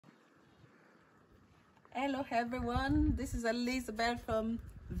Hello everyone, this is Elizabeth from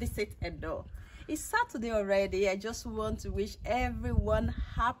VisitEdo. It's Saturday already. I just want to wish everyone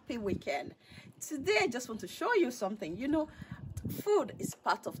happy weekend. Today I just want to show you something. You know, food is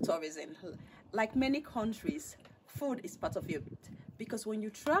part of tourism. Like many countries, food is part of it. Because when you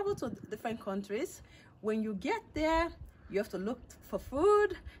travel to different countries, when you get there, you have to look for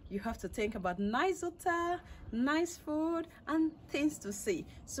food, you have to think about nice hotel, nice food, and things to see.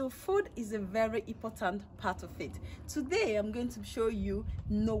 So food is a very important part of it. Today, I'm going to show you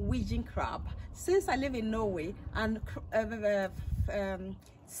Norwegian crab. Since I live in Norway, and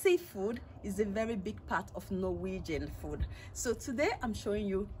seafood is a very big part of Norwegian food. So today I'm showing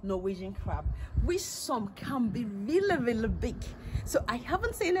you Norwegian crab, which some can be really big. So I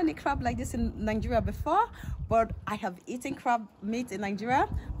haven't seen any crab like this in Nigeria before, but I have eaten crab meat in Nigeria,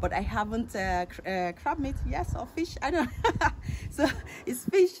 but I haven't crab meat, yes, or fish, I don't know. So it's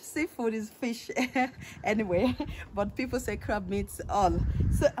fish, seafood is fish anyway, but people say crab meat's all.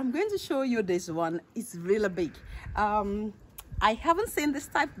 So I'm going to show you this one. It's really big. I haven't seen this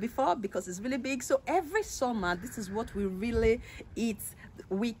type before because it's really big. So every summer, this is what we really eat.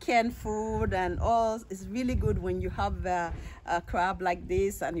 Weekend food and all. It's really good when you have a crab like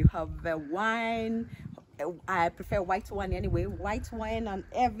this and you have wine. I prefer white wine anyway. White wine and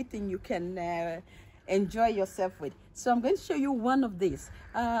everything you can enjoy yourself with. So I'm going to show you one of these.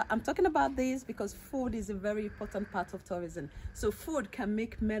 I'm talking about this because food is a very important part of tourism. So food can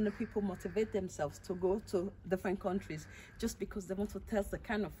make many people motivate themselves to go to different countries just because they want to test the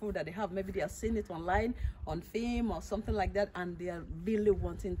kind of food that they have. Maybe they have seen it online, on film or something like that, and they are really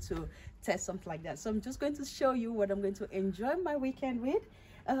wanting to test something like that. So I'm just going to show you what I'm going to enjoy my weekend with.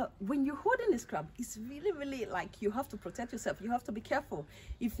 When you're holding this crab, it's really like you have to protect yourself. You have to be careful.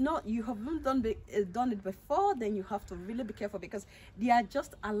 If not, you haven't done it before, then you have to really be careful because they are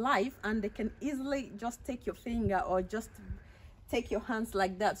just alive and they can easily just take your finger or just take your hands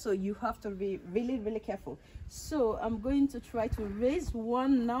like that. So you have to be really careful. So I'm going to try to raise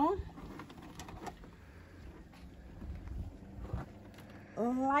one now.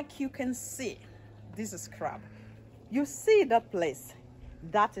 Like you can see, this is crab. You see that place?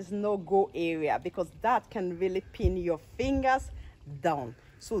 That is no-go area because that can really pin your fingers down.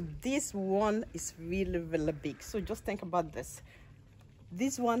 So this one is really big. So just think about this.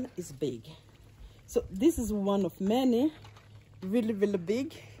 This one is big. So this is one of many, really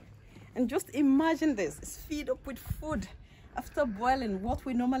big. And just imagine this. It's filled up with food. After boiling, what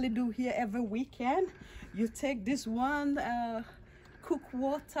we normally do here every weekend, you take this one, cook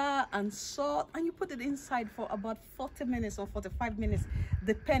water and salt, and you put it inside for about 40 minutes or 45 minutes,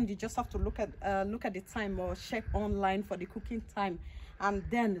 depend. You just have to look at the time or check online for the cooking time, and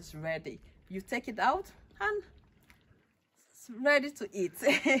then it's ready. You take it out and it's ready to eat.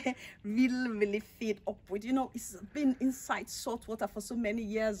 really filled up with, you know, it's been inside salt water for so many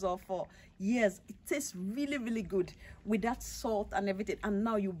years or for years. It tastes really good with that salt and everything, and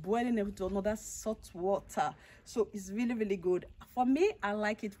now you're boiling it with another salt water. So it's really good. For me, I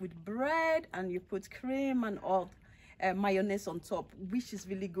like it with bread, and you put cream and all mayonnaise on top, which is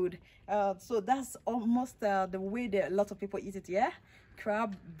really good. So that's almost the way that a lot of people eat it, yeah?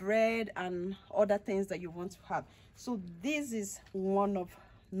 Crab, bread, and other things that you want to have. So this is one of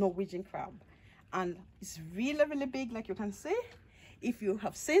Norwegian crab, and it's really big, like you can see. If you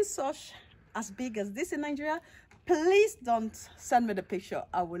have seen such as big as this in Nigeria, please don't send me the picture.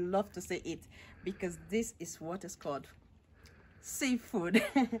 I would love to see it because this is what is called seafood.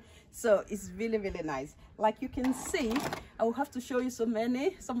 So it's really nice. Like you can see, I will have to show you so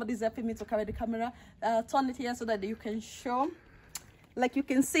many. Somebody's helping me to carry the camera. Turn it here so that you can show. Like you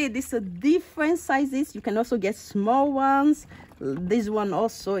can see, these are different sizes. You can also get small ones. This one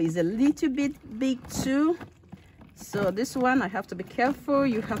also is a little bit big too. So this one I have to be careful,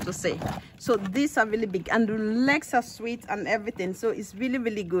 you have to see. So these are really big, and the legs are sweet and everything. So it's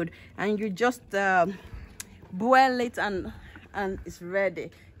really good, and you just boil it and it's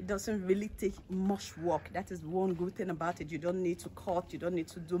ready. It doesn't really take much work. That is one good thing about it. You don't need to cut, you don't need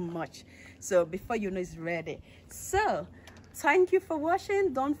to do much. So before you know, it's ready. So thank you for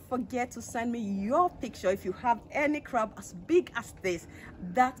watching. Don't forget to send me your picture if you have any crab as big as this.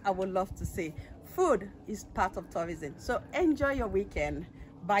 That I would love to see. Food is part of tourism. So enjoy your weekend.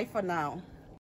 Bye for now.